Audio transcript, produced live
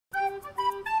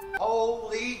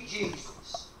Holy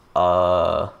Jesus.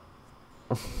 What?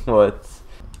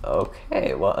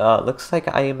 Okay, well, looks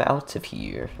like I am out of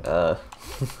here.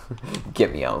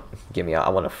 Get me out. Get me out. I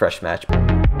want a fresh match.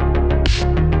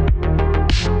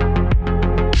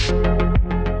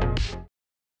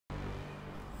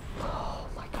 Oh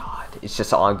my god. It's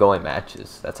just ongoing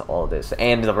matches. That's all it is.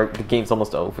 And the game's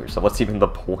almost over, so what's even the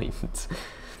point?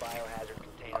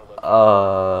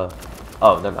 Oh,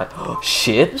 never mind.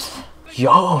 Shibs?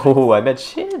 Yo, I met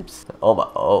Shibs. Oh my,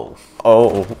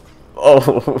 oh,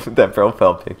 that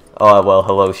profile pic. Oh, well,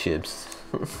 hello, Shibs.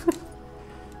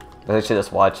 I should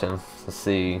just watch him. Let's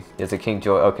see. He has a King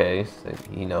Joy. Okay, so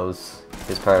he knows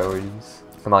his priorities.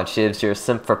 Come on, Shibs, you're a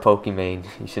simp for Pokemon.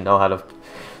 You should know how to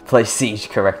play Siege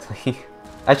correctly.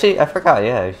 Actually, I forgot,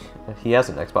 yeah. He has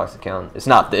an Xbox account. It's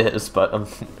not this, but I'm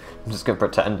just gonna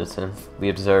pretend it's him. We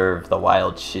observe the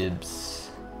wild Shibs.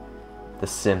 The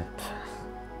simp.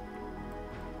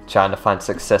 Trying to find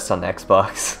success on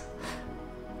Xbox.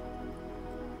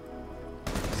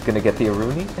 He's gonna get the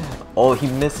Aruni. Oh, he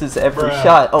misses every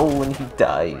shot. Oh, and he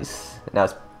dies. Now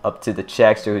it's up to the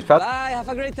Checkster, who's probably. Bye, have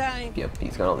a great time. Yep,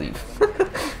 he's gonna leave.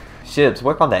 Shibs,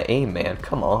 work on that aim, man.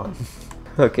 Come on.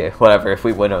 Okay, whatever. If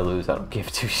we win or lose, I don't give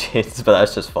two shits, but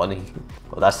that's just funny.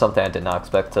 Well, that's something I did not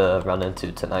expect to run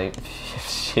into tonight.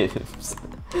 Shibs.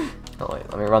 Oh, wait,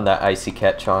 let me run that Icy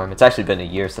Cat charm. It's actually been a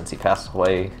year since he passed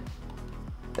away.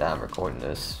 Damn, I'm recording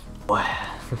this. What?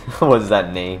 What is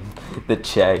that name? The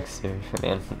Chagster,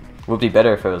 man. Would be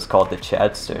better if it was called the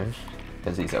Chadster,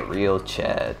 because he's a real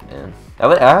Chad, man. That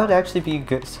would actually be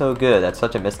good, so good. That's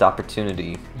such a missed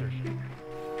opportunity.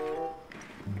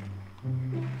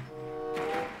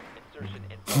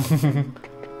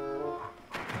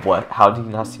 What? How do you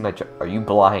not see my? Are you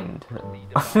blind?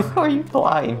 Are you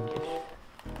blind?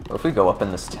 What if we go up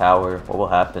in this tower? What will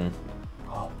happen?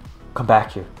 Oh, come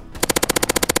back here.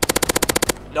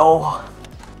 No.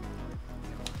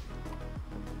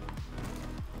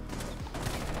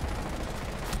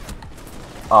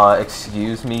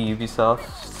 Excuse me,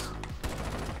 Ubisoft.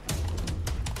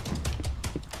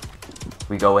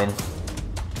 We go in.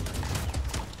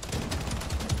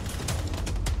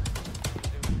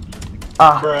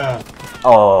 Ah. Bruh.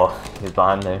 Oh, he's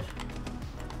behind there.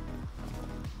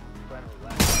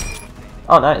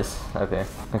 Oh, nice. Okay.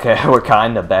 Okay, we're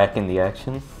kinda back in the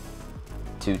action.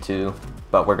 2-2.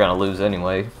 But we're gonna lose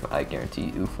anyway, I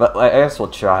guarantee you. But I guess we'll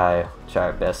try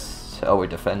our best. Oh, we're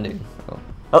defending.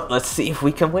 Oh, let's see if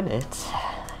we can win it.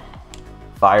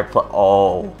 Fireplay.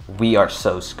 Oh, we are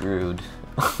so screwed.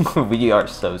 We are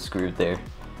so screwed there.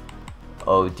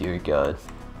 Oh dear God.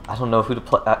 I don't know who to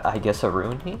play. I guess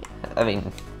Aruni? I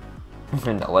mean,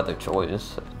 no other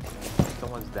choice.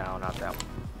 Someone's down, not that one.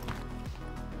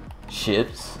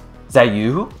 Shibs? Is that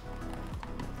you?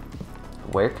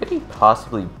 Where could he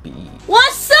possibly be?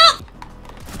 What's up?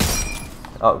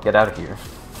 Oh, get out of here.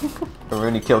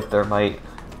 Aruni killed Thermite.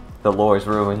 The lore is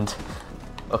ruined.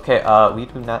 Okay, we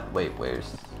do not. Wait,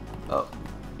 where's. Oh.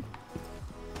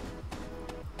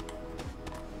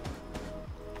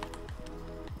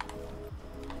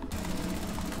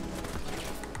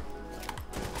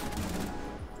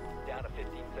 Down to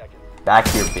 15 seconds. Back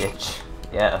here, bitch.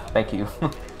 Yeah, thank you.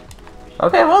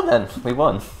 Okay, well then, we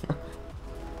won.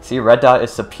 See, red dot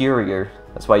is superior.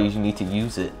 That's why you need to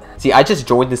use it. See, I just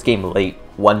joined this game late,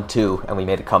 1-2, and we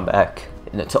made a comeback.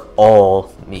 And it's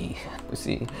all me. We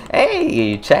see.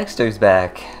 Hey, Checkster's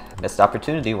back. Missed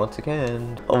opportunity once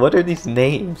again. Oh, what are these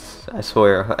names? I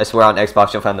swear on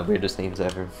Xbox you'll find the weirdest names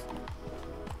ever.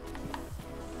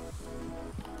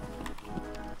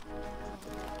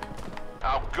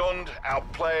 Outgunned,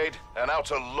 outplayed, and out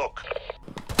to look.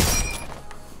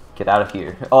 Get out of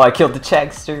here. Oh, I killed the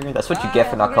Checkster. That's what you get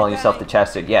for not calling yourself the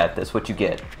Checkster. Yeah, that's what you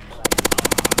get.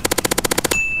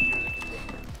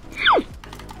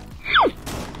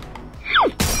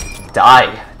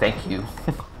 Die. Thank you.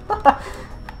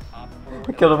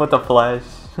 I killed him with a flash.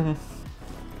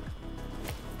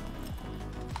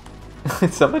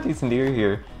 Somebody's near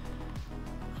here.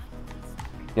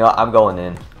 You know, I'm going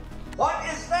in. What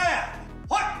is that?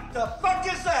 What the fuck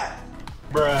is that?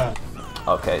 Bruh.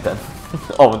 Okay then.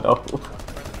 Oh no.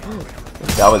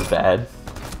 That was bad.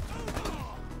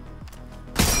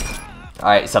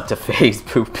 Alright, it's up to FaZe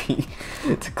Poopy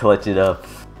to clutch it up.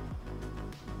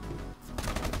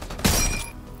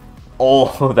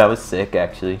 Oh, that was sick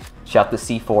actually. Shot the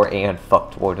C4 and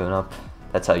fucked Warden up.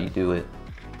 That's how you do it.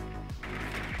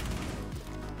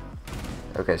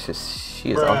 Okay, it's just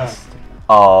she is honest.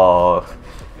 Oh,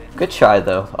 good try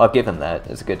though. I'll give him that.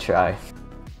 It's a good try.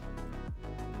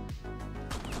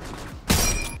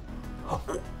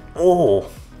 Oh,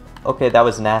 okay, that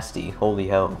was nasty. Holy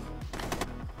hell.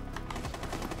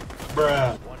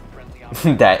 Bruh. One friendly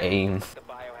operator. That aim. The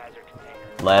biohazard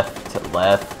container. Left,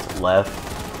 left, left.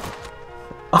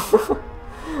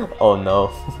 Oh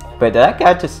no. Wait, did that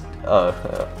guy just,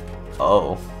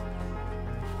 oh.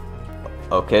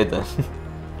 Okay then.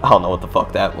 I don't know what the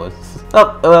fuck that was.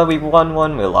 Oh, we won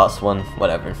one, we lost one,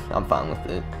 whatever. I'm fine with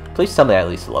it. Please tell me I at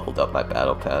least leveled up my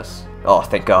battle pass. Oh,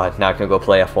 thank God. Now I can go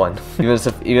play F1.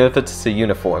 Even if it's a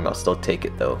uniform, I'll still take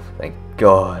it though. Thank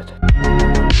God.